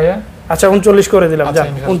যায় না ভাইয়া আচ্ছা 39 করে দিলাম জান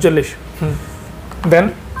 39 দেন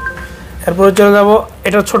এরপর চলে যাব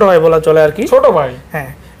এটা ছোট ভাই বলা চলে আর কি ছোট ভাই হ্যাঁ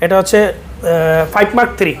এটা হচ্ছে 5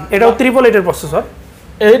 মার্ক 3 এটাও 888 এর প্রসেসর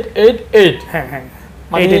 888 হ্যাঁ হ্যাঁ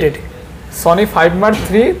মানে 888 সনি 5 মার্ক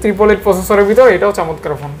 3 888 প্রসেসরের ভিতর এটাও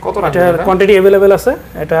চমৎকার ফোন কত রাখবেন এটার কোয়ান্টিটি अवेलेबल আছে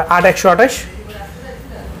এটা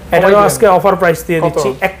 8128 এটাও আজকে অফার প্রাইস দিয়ে দিচ্ছি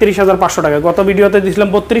 31500 টাকা গত ভিডিওতে দিছিলাম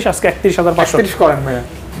 32 আজকে 31500 31 করেন ভাইয়া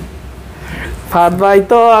ফাদ ভাই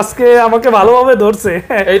তো আজকে আমাকে ভালোভাবে ধরছে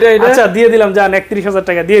এইটা আচ্ছা দিয়ে দিলাম জান 31000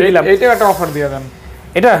 টাকা দিয়ে দিলাম এইটা একটা অফার দিয়ে দেন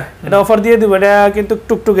এটা অফার দিয়ে দিব এটা কিন্তু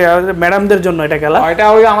টুকটুকে ম্যাডামদের জন্য এটা খেলা এটা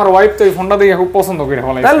ওই আমার ওয়াইফ তো এই ফোনটা দেখে খুব পছন্দ করে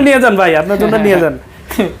ফলাইছে তাহলে নিয়ে যান ভাই আপনার জন্য নিয়ে যান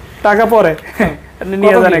টাকা পরে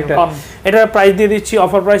নিয়ে যান একটা এটা প্রাইস দিয়ে দিচ্ছি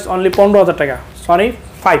অফার প্রাইস অনলি 15000 টাকা সনি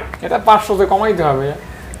 5 এটা 500 তে কমাইতে হবে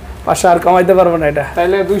 500 আর কমাইতে পারবো না এটা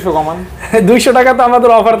তাইলে 200 কমান 200 টাকা তো আমাদের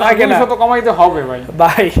অফার থাকে না 200 তো কমাইতে হবে ভাই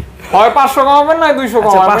ভাই হয় 500 কমাবেন না 200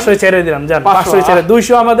 কমাবেন 500 ছেড়ে দিলাম জান 500 ছেড়ে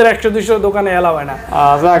 200 আমাদের 100 200 দোকানে এলাও হয় না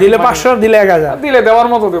দিলে 500 দিলে 1000 দিলে দেওয়ার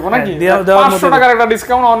মতো দেব নাকি দেওয়ার মতো 500 টাকার একটা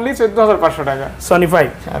ডিসকাউন্ট অনলি 14500 টাকা সনি 5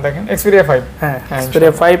 হ্যাঁ দেখেন Xperia 5 হ্যাঁ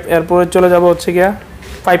Xperia 5 এরপর চলে যাব হচ্ছে গিয়া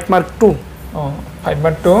 5 মার্ক 2 ও 5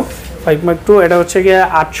 মার্ক 2 5 মার্ক 2 এটা হচ্ছে গিয়া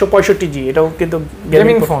 865 জি এটাও কিন্তু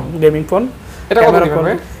গেমিং ফোন এটা কত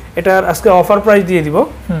দিবেন এটার আজকে অফার প্রাইস দিয়ে দিব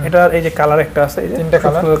এটার এই যে কালার একটা আছে এই যে তিনটা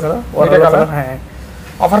কালার হ্যাঁ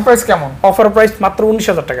অফার প্রাইস কেমন অফার প্রাইস মাত্র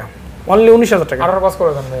 19000 টাকা অনলি 19000 টাকা আরো পাস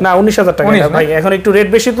করে দেন না 19000 টাকা ভাই এখন একটু রেট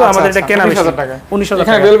বেশি তো আমাদের এটা কেনা 19000 টাকা 19000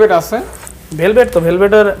 এখানে ভেলভেট আছে ভেলভেট তো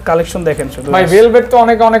ভেলভেটের কালেকশন দেখেন শুধু ভাই ভেলভেট তো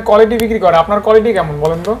অনেক কোয়ালিটি বিক্রি করে আপনার কোয়ালিটি কেমন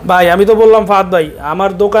বলেন তো ভাই আমি তো বললাম ফাদ ভাই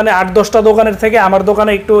আমার দোকানে 8-10টা দোকানের থেকে আমার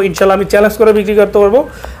দোকানে একটু ইনশাআল্লাহ আমি চ্যালেঞ্জ করে বিক্রি করতে পারবো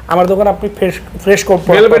আমার দোকানে আপনি ফ্রেশ করতে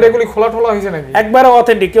ভেলভেট এগুলি খোলা হইছে নাকি একবারে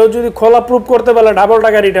অথেন্টিক কেউ যদি খোলা প্রুফ করতে পারে ডাবল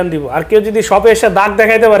টাকা রিটার্ন দিব আর কেউ যদি শপে এসে দাগ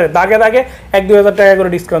দেখাইতে পারে দাগে 1-2000 টাকা করে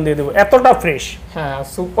ডিসকাউন্ট দিয়ে দেব এতটা ফ্রেশ হ্যাঁ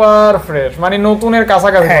সুপার ফ্রেশ মানে নতুনের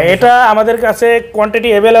কাছাকাছি হ্যাঁ এটা আমাদের কাছে কোয়ান্টিটি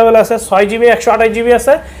अवेलेबल আছে 6GB 128GB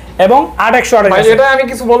আছে এবং 8128 ভাই এটা আমি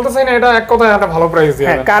কিছু বলতে চাই না এটা এক কথায় একটা ভালো প্রাইস দিয়ে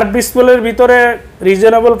হ্যাঁ কার্ভ ডিসপ্লের ভিতরে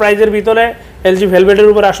রিজনেবল প্রাইসের ভিতরে এলজি ভেলভেটের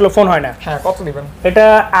উপরে আসলে ফোন হয় না হ্যাঁ কত দিবেন এটা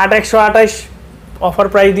 8128 অফার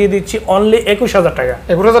প্রাইস দিয়ে দিচ্ছি অনলি 21000 টাকা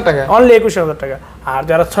 21000 টাকা অনলি 21000 টাকা আর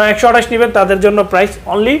যারা 6128 নেবেন তাদের জন্য প্রাইস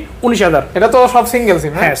অনলি 19000 এটা তো সব সিঙ্গেল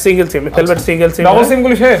সিম হ্যাঁ সিঙ্গেল সিম ভেলভেট সিঙ্গেল সিম ডাবল সিম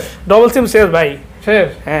গুলি শেষ ডাবল সিম শেষ ভাই শেষ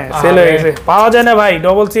হ্যাঁ সেল হয়ে গেছে পাওয়া যায় না ভাই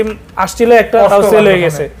ডাবল সিম আসছিল একটা তাও সেল হয়ে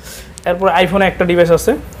গেছে এরপর আইফোনে একটা ডিভাইস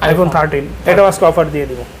আছে আইফোন 13 এটা আজকে অফার দিয়ে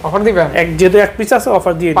দিব অফার দিবেন যেহেতু এক পিস আছে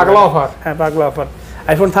অফার দিয়ে দিব পাগলা অফার হ্যাঁ পাগলা offer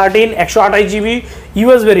iPhone 13 128GB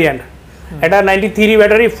US variant এটা 93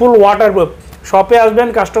 ব্যাটারি ফুল ওয়াটারপ্রুফ শপে আসবেন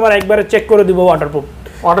কাস্টমার একবারে চেক করে দিব ওয়াটারপ্রুফ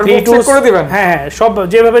চেক করে দিবেন হ্যাঁ সব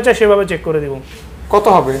যেভাবে চাই সেভাবে চেক করে দিব কত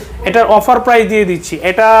হবে এটার অফার প্রাইস দিয়ে দিচ্ছি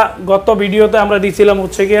এটা গত ভিডিওতে আমরা দিছিলাম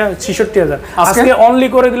হচ্ছে কি 66000 আজকে অনলি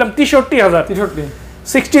করে দিলাম 63000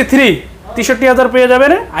 63000 পেয়ে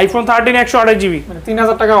যাবেন আইফোন 13 128GB মানে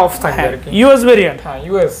 3000 টাকা অফ থাকবে আর কি ইউএস ভেরিয়েন্ট হ্যাঁ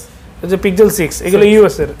ইউএস এই যে পিক্সেল 6 এগুলো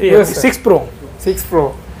ইউএস এর 6 প্রো 6 প্রো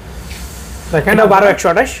দেখেন এটা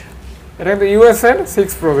 12128 এটা কিন্তু ইউএস এর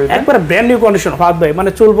 6 প্রো একবারে ব্র্যান্ড নিউ কন্ডিশন ফাদ ভাই মানে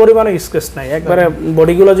চুল পরিমাণে স্কেচ নাই একবারে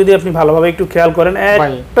বডিগুলো যদি আপনি ভালোভাবে একটু খেয়াল করেন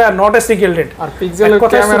একটা নট এ সিকেলটেড আর পিক্সেলের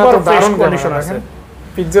ক্যামেরা তো দারুণ কন্ডিশন আছে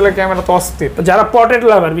পিক্সেলের ক্যামেরা তো অস্থির যারা পটেড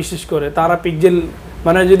লাভার বিশেষ করে তারা পিক্সেল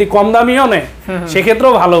মানে যদি কম দামিও নেয়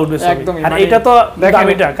সেক্ষেত্রেও ভালো উঠবে আর এটা তো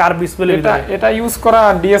দামিটা কার ডিসপ্লে এটা ইউজ করা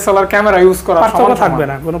ডিএসএলআর ক্যামেরা ইউজ করা পার্থক্য থাকবে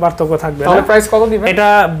না কোনো পার্থক্য থাকবে না তাহলে প্রাইস কত দিবেন এটা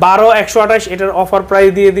 12128 এটার অফার প্রাইস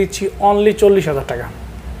দিয়ে দিচ্ছি অনলি 40000 টাকা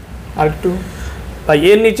আর একটু ভাই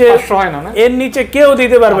এর নিচে 500 হয় না এর নিচে কেউ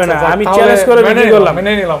দিতে পারবে না আমি চ্যালেঞ্জ করে বিক্রি করলাম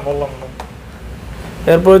মেনে নিলাম বললাম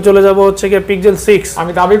এরপর চলে যাব হচ্ছে কি পিক্সেল 6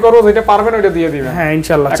 আমি দাবি করব যেটা পারবেন ওটা দিয়ে দিবেন হ্যাঁ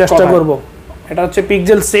ইনশাআল্লাহ চেষ্টা করব এটা হচ্ছে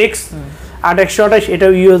পিক্সেল 6 8128 এটা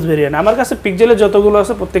ইউএস ভেরিয়েন্ট আমার কাছে পিক্সেলের যতগুলো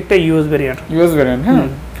আছে প্রত্যেকটা ইউএস ভেরিয়েন্ট হ্যাঁ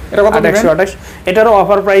এটা কত দিবেন 8128 এটারও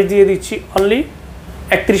অফার প্রাইস দিয়ে দিচ্ছি অনলি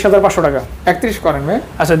 31500 টাকা 31 করেন ভাই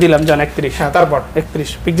আচ্ছা দিলাম জান 31 হ্যাঁ তারপর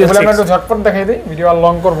 31 পিক্সেল 6 আমরা একটু ঝটপট দেখাই দেই ভিডিও আর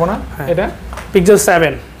লং করব না এটা পিক্সেল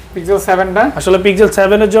 7 পিক্সেল 7টা আসলে পিক্সেল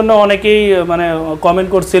 7 এর জন্য অনেকেই মানে কমেন্ট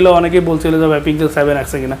করছিল অনেকেই বলছিল যে ভাই পিক্সেল 7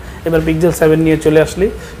 আছে কিনা এবার পিক্সেল 7 নিয়ে চলে আসলি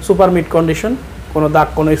সুপার মিড কন্ডিশন কোনো দাগ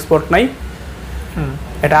কোনো স্পট নাই।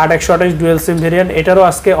 এটা 8128 ডুয়েল সিম ভেরিয়েন্ট, এটারও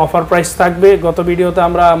আজকে অফার প্রাইস থাকবে। গত ভিডিওতে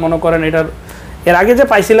আমরা মনে করেন এর আগে যে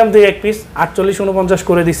পাইছিলাম দুই এক পিস 4849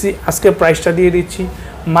 করে দিচ্ছি, আজকে প্রাইসটা দিয়ে দিচ্ছি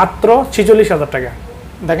মাত্র 46,000 টাকা।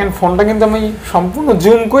 দেখেন ফোনটা কিন্তু আমি সম্পূর্ণ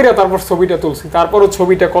জুম করে তারপর ছবিটা তুলছি, তারপরও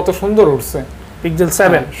ছবিটা কত সুন্দর উঠছে। পিক্সেল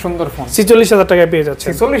 7 সুন্দর ফোন, 46,000 টাকায় পেয়ে যাচ্ছে।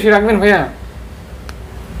 46 রাখবেন ভাইয়া?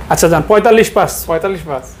 আচ্ছা যান 45 পাস, 45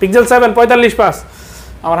 পাস পিক্সেল 7 45 পাস।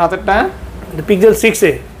 আমার হাতেরটা পিক্সেল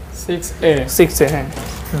 6a 6a হ্যাঁ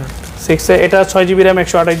 6a, এটা 6GB RAM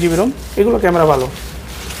 128GB ROM, এগুলো ক্যামেরা ভালো,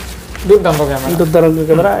 দুর্দান্ত ক্যামেরা, দুর্দান্ত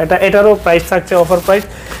ক্যামেরা। এটারও প্রাইস থাকছে অফার প্রাইস।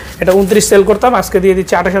 এটা 29 সেল করতাম, আজকে দিয়ে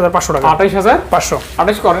দিচ্ছি 28,500 টাকা। 28,500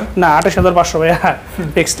 28 করেন না 28,500 ভাইয়া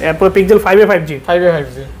ফিক্সড। এরপর pixel 5a 5G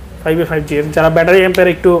 5a 5G যারা ব্যাটারি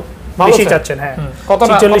এম্পিয়ার একটু বেশি চাচ্ছেন, হ্যাঁ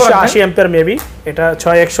 4680 এম্পিয়ার মেবি। এটা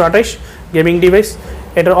 6128 গেমিং ডিভাইস,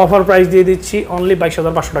 এটার অফার প্রাইস দিয়ে দিচ্ছি অনলি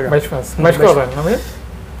 22,500 টাকা। 22 করেন না ভাই?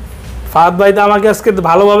 ফাহাদ ভাই তো আমাকে আজকে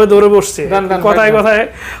ভালোভাবে দৌড়ে বসছে, কথায় কথায়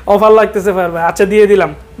অফার লাগতেছে পারবে। আচ্ছা দিয়ে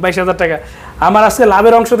দিলাম 22,000 টাকা। আমার আজকে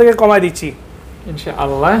লাভের অংশ থেকে কমাই দিচ্ছি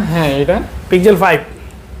ইনশাআল্লাহ। হ্যাঁ এটা পিক্সেল 5,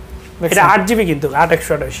 এটা 8GB কিন্তু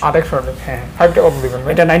 8128 হ্যাঁ 5টা কত দিবেন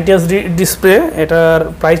ভাই? এটা 90Hz ডিসপ্লে, এটার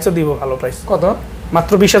প্রাইসও দিব ভালো প্রাইস। কত?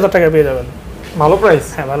 মাত্র 20,000 টাকা পেয়ে যাবেন। ভালো প্রাইস?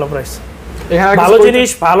 হ্যাঁ ভালো প্রাইস, এখানে ভালো জিনিস,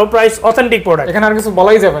 ভালো প্রাইস, অথেন্টিক প্রোডাক্ট, এখানে আর কিছু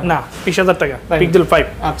বলাই যাবে না। 20,000 টাকা পিক্সেল 5।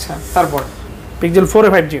 আচ্ছা তারপর pixel 4a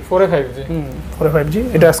 5G 4a 5G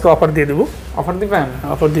এটা আজকে অফার দিয়ে দেব। অফার দিবেন?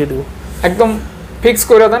 অফার দিয়ে দেব, একদম ফিক্স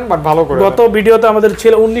করে দেন, বাট ভালো করে। গত ভিডিওতে আমাদের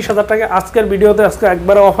ছিল 19,000 টাকা, আজকের ভিডিওতে আজকে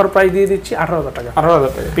একবারে অফার প্রাইস দিয়ে দিচ্ছি 18,000 টাকা।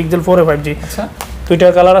 18,000 টাকা পিক্সেল 4a 5G। আচ্ছা দুইটা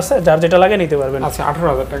কালার আছে, যার যেটা লাগে নিতে পারবেন। আচ্ছা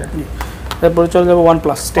 18,000 টাকা। তারপরে চলে যাবো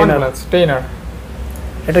OnePlus 10R।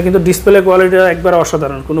 এটা কিন্তু ডিসপ্লে কোয়ালিটি একবারে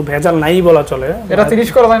অসাধারণ, কোনো ভেজাল নাই বলা চলে। এটা 30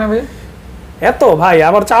 করা যায় না ভাই? এত ভাই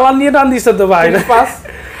আবার চালান নিয়ে টান দিচ্ছে তো ভাই।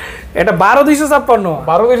 এটা 12,256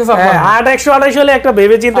 8,128 হলে একটা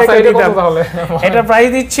ভেবে চিন্তা একটা দিতাম। এটা প্রাইস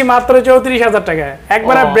দিচ্ছি মাত্র 34,000 টাকা,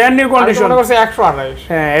 একবারে ব্র্যান্ড নিউ কন্ডিশন। 128।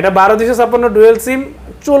 হ্যাঁ এটা 12,256 ডুয়েল সিম,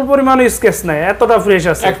 চুল পরিমাণ স্কেচ নাই, এতটা ফ্রেশ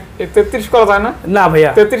আছে। 33 করা যায় না? না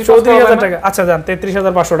ভাইয়া 34,000 টাকা। আচ্ছা যান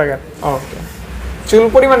 33,500 টাকা। ওকে, চুল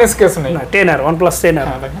পরিমাণ স্কেচ নেই না। 10R OnePlus 10R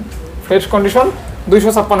দেখেন ফ্রেশ কন্ডিশন,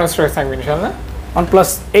 256 স্টোরেজ থাকবে ইনশাআল্লাহ। OnePlus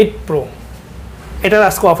 8 Pro, এটার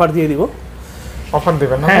আজকে অফার দিয়ে দিব। অফার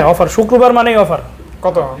দিবেন না? হ্যাঁ অফার, শুক্রবার মানেই অফার।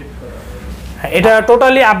 কত? এটা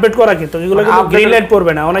টোটালি আপডেট করা, কিন্তু এগুলো কিন্তু গ্রিন লাইট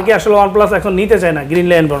পড়বে না। অনেকে আসলে OnePlus এখন নিতে চায় না গ্রিন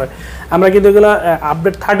লাইট পড়ে, আমরা কিন্তু এগুলো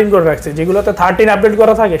আপডেট 13 করে রাখছি। যেগুলোতে 13 আপডেট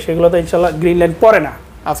করা থাকে সেগুলোতে ইনশাআল্লাহ গ্রিন লাইট পড়ে না।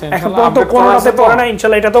 আচ্ছা এখন তো কোনোটাতে পড়ে না,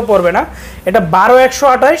 ইনশাআল্লাহ এটাতেও পড়বে না। এটা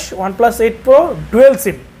 12,128 OnePlus 8 Pro ডুয়েল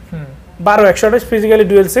সিম, 12,128 ফিজিক্যালি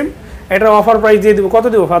ডুয়েল সিম। এটার অফার প্রাইস দিয়ে দিব। কত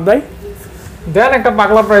দিব ফাদ ভাই? দেন একটা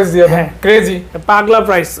পাগলা প্রাইস দিয়ে দেন। ক্রেজি পাগলা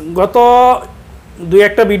প্রাইস। গত দুই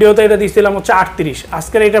একটা ভিডিওতে এটা দিছিলাম হচ্ছে 38,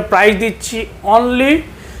 আজকের এটা প্রাইস দিচ্ছি অনলি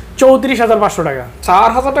 34,500 টাকা।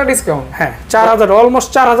 4,000 টাকা ডিসকাউন্ট? হ্যাঁ 4,000, অলমোস্ট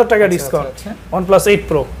 4,000 টাকা ডিসকাউন্ট। OnePlus 8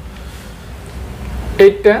 Pro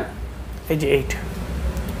 8টা, এই যে 8,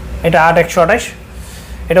 এটা 8,128,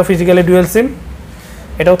 এটাও ফিজিক্যালি ডুয়েল সিম,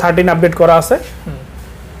 এটাও 13 আপডেট করা আছে,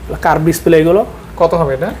 কার্ভ ডিসপ্লে এগুলো। কত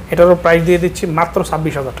হবে এটা? এটারও প্রাইস দিয়ে দিচ্ছি মাত্র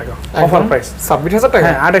 26,000 টাকা অফার প্রাইস। 26,000 টাকা?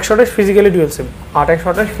 হ্যাঁ 8,128 ফিজিক্যালি ডুয়েল সিম,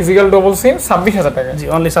 8,128 ফিজিক্যাল ডবল সিম 26,000 টাকা। জি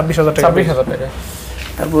অনলি 26,000 টাকা। 26,000 টাকা।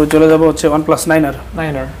 তারপর চলে যাব হচ্ছে OnePlus 9R।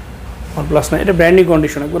 OnePlus 9 এটা ব্র্যান্ড নিউ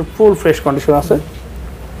কন্ডিশন, একবার ফুল ফ্রেশ কন্ডিশন আছে,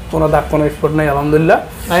 কোনো দাগ কোনো স্পট নাই আলহামদুলিল্লাহ।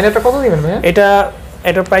 9R টা কত দিবেন ভাই?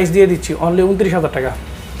 এটার প্রাইস দিয়ে দিচ্ছি অনলি 29,000 টাকা।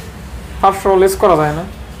 500 লেস করা যায় না?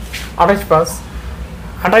 28 পাস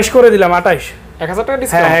 28 করে দিলাম। 28 1000 টাকা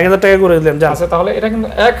ডিসকাউন্ট? হ্যাঁ 1000 টাকা করে দিলাম। আচ্ছা তাহলে এটা কিন্তু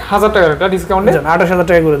 1000 টাকা এটা ডিসকাউন্টে 28,000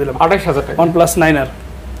 টাকা করে দিলাম। 28,000 টাকা। OnePlus 9R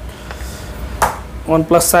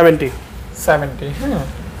OnePlus 70 হ্যাঁ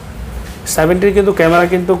 70 কিন্তু ক্যামেরা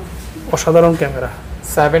কিন্তু অসাধারণ ক্যামেরা।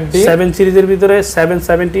 7 সিরিজের ভিতরে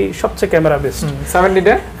 770 সবচেয়ে ক্যামেরা বেস্ট। 70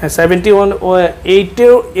 টা হ্যাঁ 71 ও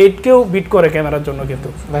 8 কেও বিট করে ক্যামেরার জন্য, কিন্তু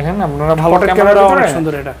দেখেন আপনারা ভালো ক্যামেরা অনেক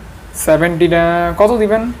সুন্দর। এটা 70 টা কত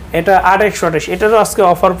দিবেন? এটা 8,128, এটারও আজকে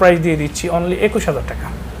অফার প্রাইস দিয়ে দিচ্ছি অনলি 21,000 টাকা।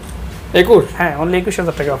 21? হ্যাঁ অনলি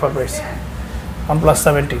 21,000 টাকা অফার প্রাইস। OnePlus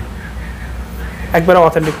 70 একবারে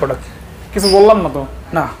অথেন্টিক প্রোডাক্ট, কিছু বললাম না তো?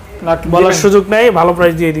 না বলার সুযোগ নেই, ভালো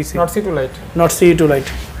প্রাইস দিয়ে দিছি। Not C two light, not C two light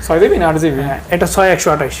 6 দিবি না 8 জিবি? হ্যাঁ এটা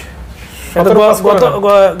 6,128।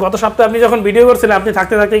 গত সপ্তাহে আপনি যখন ভিডিও করছিলেন, আপনি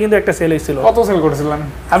থাকতে থাকতে কিন্তু একটা সেল হয়েছিল। কত সেল করেছিলেন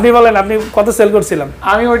আপনি বলেন, আপনি কত সেল করছিলাম?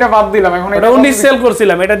 আমি ওইটা বাদ দিলাম, এখন এটা 19 সেল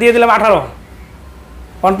করছিলাম, এটা দিয়ে দিলাম 18।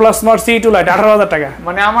 OnePlus Nord C2 Lite 18,000 টাকা।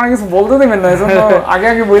 মানে আমার কিছু বলতে দিবেন না, এজন্য আগে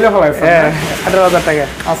বইলা ফেলাইছেন। হ্যাঁ 18,000 টাকা।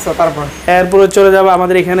 আচ্ছা তারপর এরপরে চলে যাব,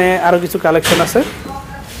 আমাদের এখানে আরো কিছু কালেকশন আছে,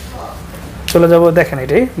 চলে যাব। দেখেন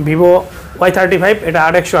এটাই Vivo Y35, এটা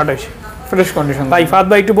 8,128 ফ্রেশ কন্ডিশন। ভাই ফাদ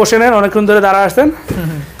ভাই একটু বসে নেন, অনেকক্ষণ ধরে দাঁড়া আসছেন।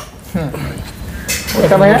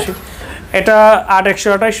 এটা ভাই এটা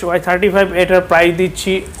 8128 Y35, এটার প্রাইস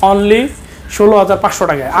দিচ্ছি অনলি 16500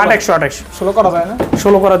 টাকায়। 8128 16 করা যায় না?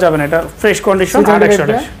 16 করা যাবে না, এটা ফ্রেশ কন্ডিশন।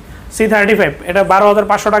 8128 C35 এটা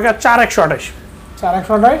 12500 টাকা।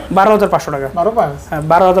 4128 12500 টাকা। 12 হ্যাঁ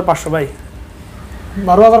 12500 ভাই,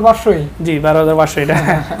 12500 জি 12500 এটা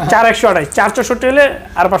 4128 464 হলে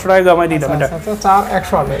আর 500 টাকা জমা দিতাম। এটা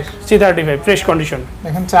 4128 C35 ফ্রেশ কন্ডিশন,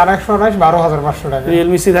 দেখেন 4128 12500 টাকা।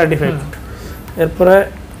 Realme C35। এরপরে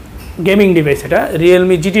গেমিং ডিভাইস, এটা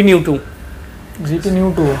Realme GT Neo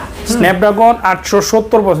 2, Snapdragon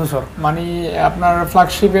 870 processor, মানে আপনার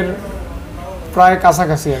ফ্ল্যাগশিপের প্রায়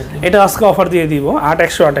কাছাকাছি আর কি। এটা আজকে অফার দিয়ে দিব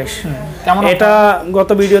 8128। কেমন? এটা গত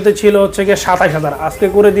ভিডিওতে ছিল হচ্ছে কি 27000, আজকে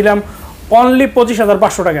করে দিলাম অনলি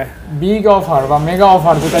 25500 টাকায়। বিগ অফার বা মেগা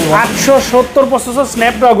অফার যেটাই 870 প্রসেসর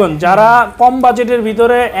স্ন্যাপড্রাগন। যারা কম বাজেটের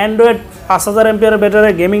ভিতরে Android 5000 MPR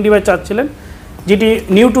battery gaming device চাচ্ছিলেন, GT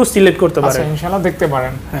Neo 2 সিলেক্ট করতে পারেন। আচ্ছা ইনশাআল্লাহ দেখতে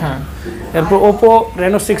পারেন। হ্যাঁ এরপর Oppo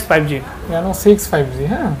Reno 6 5G, Reno 6 5G।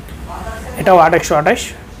 হ্যাঁ এটাও 8128।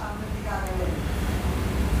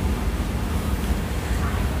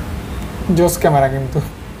 জোস ক্যামেরা কিন্তু।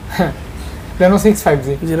 Reno 6 5G,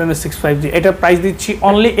 Reno 6 5G এটা প্রাইস দিচ্ছি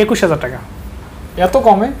অনলি 21000 টাকা। এত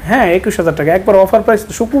কমে? হ্যাঁ 21000 টাকা, একবার অফার প্রাইস।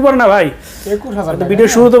 শুক্রবার না ভাই, 21000 টাকা। ভিডিও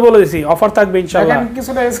শুরুতে বলে দিছি অফার থাকবে ইনশাআল্লাহ। দেখেন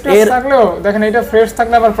কিছুটা স্ক্র্যাচ থাকলেও দেখেন এটা ফ্রেশ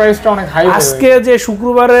থাকলে আবার প্রাইসটা অনেক হাই হবে। আজকে যে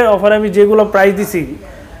শুক্রবারের অফার আমি যেগুলো প্রাইস দিছি,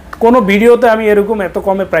 কোন ভিডিওতে আমি এরকম এত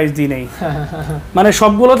কমে প্রাইস দিই নাই। মানে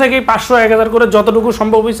সবগুলো থেকেই 500 1000 করে যতটুকু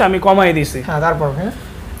সম্ভব হয়েছে আমি কমাই দিছি। হ্যাঁ তারপর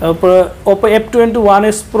Oppo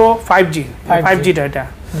F21s Pro 5G টা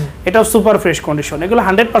এটাও সুপার ফ্রেশ কন্ডিশন। এগুলো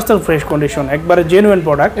 100% ফ্রেশ কন্ডিশন, একবারে জেনুইন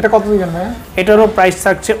প্রোডাক্ট। এটা কত দিবেন ভাই? এটারও প্রাইস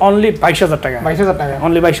থাকছে অনলি 22000 টাকা। 22000 টাকা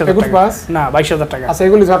অনলি 22000 টাকা না 22000 টাকা। আচ্ছা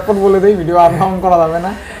এগুলি ঝটপট বলে দেই, ভিডিও আর ডাউন করা যাবে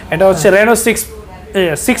না। এটা হচ্ছে Reno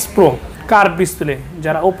 6 Pro কার্ভ ডিসপ্লে।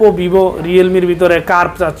 যারা Oppo Vivo Realme এর ভিতরে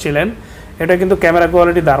কার্ভ চাচ্ছিলেন, এটা কিন্তু ক্যামেরা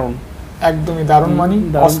কোয়ালিটি দারুণ, একদমই দারুণ, মানে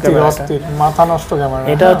অস্থির মাথা নষ্ট ক্যামেরা।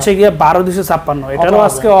 এটা হচ্ছে গিয়ে 12256। এটারও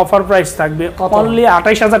আজকে অফার প্রাইস থাকবে অনলি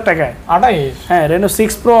 28000 টাকায়। 28? হ্যাঁ Reno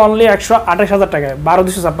 6 Pro অনলি 128000 টাকায়,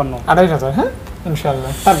 12256। 28000 হ্যাঁ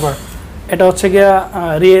ইনশাআল্লাহ। তারপর এটা হচ্ছে গিয়ে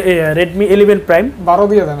Redmi 11 Prime 12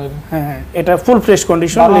 দিয়ে দেন। হ্যাঁ এটা full fresh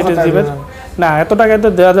condition, latest device. না এত টাকায় তো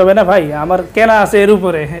দেওয়া যাবে না ভাই, আমার কেনা আছে এর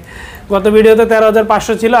উপরে। গত ভিডিওতে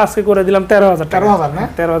 13500 ছিল, আজকে করে দিলাম 13000 টাকা। 13000 না?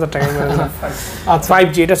 13000 টাকা করে দিলাম। আচ্ছা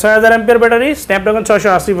 5G এটা 6000 এমপিআর ব্যাটারি, স্ন্যাপড্রাগন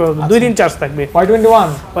 680 2 দিন চার্জ থাকবে।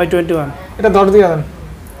 Y21 এটা 10 দিয়ে দেন।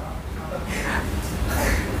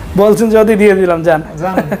 বলছেন যদি দিয়ে দিলাম, জান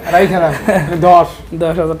রাইখা দেন।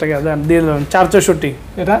 10000 টাকা জান দিয়ে দিলাম। 464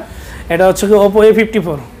 এটা হচ্ছে কি Oppo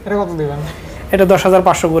A54। এটা কত দিবেন? এটা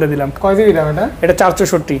 10500 করে দিলাম। কয় জিবি দাম এটা? এটা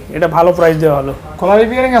 464, এটা ভালো প্রাইস দেওয়া হলো। খোলা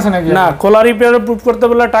রিপেয়ারিং আছে নাকি? না খোলা রিপেয়ার প্রুফ করতে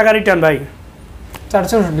বললে টাকা রিটার্ন ভাই।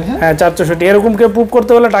 464? হ্যাঁ 464 এরকম কে প্রুফ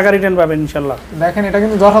করতে হলে টাকা রিটার্ন পাবেন ইনশাআল্লাহ। দেখেন এটা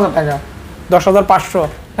কিন্তু 10000 টাকা। 10500?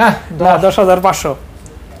 হ্যাঁ 10500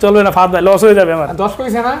 চলবে না ফাদ ভাই, লস হয়ে যাবে আমার। 10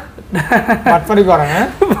 কইছে না? বাটপারি করে হ্যাঁ?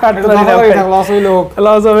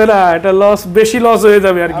 লস হবে না, এটা লস বেশি লস হয়ে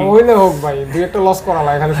যাবে আর কি। হইলে হোক ভাই, দুই একটা লস করা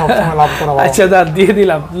লাগে, খালি সব সময় লাভ করা ভালো। আচ্ছা দা দিয়ে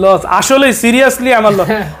দিলাম লস। আসলে সিরিয়াসলি আমার লস,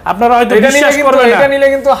 আপনারা হয়তো বিশ্বাস করবেন না। এটা নিলে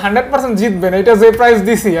কিন্তু 100% জিতবেন, এটা যে প্রাইস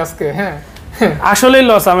দিছি আজকে। হ্যাঁ আসলেই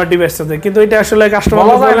লস আমার ডিভাইসটাতে, কিন্তু এটা আসলে কাস্টমার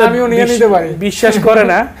আমিও নিয়ে নিতে পারি, বিশ্বাস করে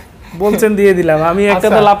না। বলছেন দিয়ে দিলাম, আমি একটা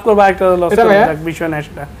তো লাভ করব, একটা লস করব, বিষয় না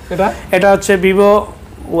সেটা। এটা হচ্ছে Vivo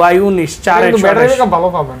Y19 4128 ব্যাটারি ব্যাকআপ ভালো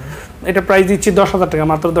পাবেন। এটা প্রাইস দিচ্ছি 10000 টাকা,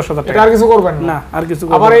 মাত্র 10000 টাকা। আর কিছু করবেন না? আর কিছু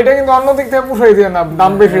করবেন। আবার এটা কিন্তু অন্য দিক থেকে পুষাই দিয়ে না,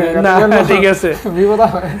 দাম বেশি না ঠিক আছে Vivo দা।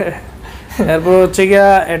 এরপর হচ্ছে গিয়া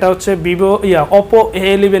এটা হচ্ছে Vivo Oppo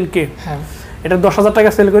A11K। হ্যাঁ এটা 10000 টাকা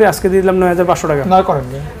সেল করি, আজকে দিলাম 9500 টাকা। না করেন?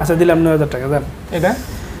 আচ্ছা দিলাম 9000 টাকা দেন।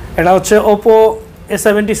 এটা হচ্ছে Oppo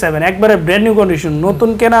A77 একবারে ব্র্যান্ড নিউ কন্ডিশন। নতুন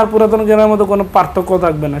কেনা আর পুরাতন কেনার মধ্যে কোনো পার্থক্য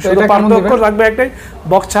থাকবে না, শুধু পার্থক্য থাকবে একটাই,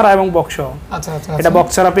 বক্স ছাড়া এবং বক্স সহ। আচ্ছা আচ্ছা এটা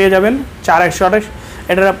বক্স ছাড়া পেয়ে যাবেন 4128।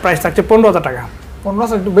 এটার প্রাইস থাকছে 15000 টাকা।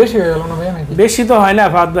 1500 একটু বেশি হয়ে গেল না ভাই? নাকি বেশি তো হয় না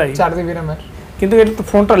ফাদ ভাই, 4 জিবি র‍্যাম, কিন্তু এটা তো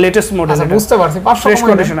ফোনটা লেটেস্ট মডেল। আচ্ছা বুঝতে পারছি, 500 ফ্রেশ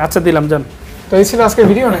কন্ডিশন। আচ্ছা দিলাম জান। তো এই ছিল আজকের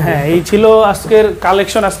ভিডিও না? হ্যাঁ এই ছিল আজকের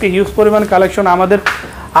কালেকশন। আজকে হিউজ পরিমাণ কালেকশন। আমাদের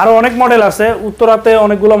আরো অনেক মডেল আছে, উত্তরাতে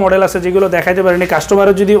অনেকগুলো মডেল আছে যেগুলো দেখাইতে পারিনি।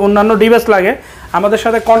 কাস্টমারের যদি অন্যান্য ডিভাইস লাগে আমাদের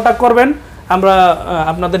সাথে কন্ট্যাক্ট করবেন, আমরা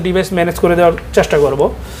আপনাদের ডিভাইস ম্যানেজ করে দেওয়ার চেষ্টা করব।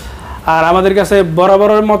 আর আমাদের কাছে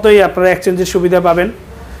বরাবরের মতোই আপনারা এক্সচেঞ্জের সুবিধা পাবেন।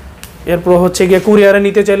 এরপর হচ্ছে গিয়ে কুরিয়ারে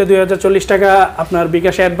নিতে চাইলে 2040 টাকা আপনার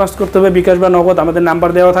বিকাশে অ্যাডভান্স করতে হবে, বিকাশ বা নগদ, আমাদের নাম্বার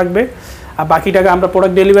দেওয়া থাকবে। আর বাকি টাকা আমরা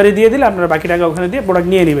প্রোডাক্ট ডেলিভারি দিয়ে দিলে আপনারা বাকি টাকা ওখানে দিয়ে প্রোডাক্ট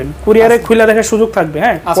নিয়ে নেবেন। কুরিয়ারে খুলে দেখার সুযোগ থাকবে।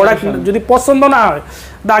 হ্যাঁ প্রোডাক্ট যদি পছন্দ না হয়,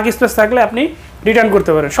 দাগ স্পেস থাকলে আপনি রিটার্ন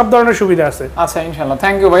করতে পারেন, সব ধরনের সুবিধা আছে। আচ্ছা ইনশাআল্লাহ,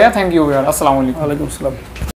 থ্যাংক ইউ ভাইয়া, থ্যাংক ইউ ভাইয়া, আসসালামু আলাইকুম। ওয়ালাইকুম আসসালাম।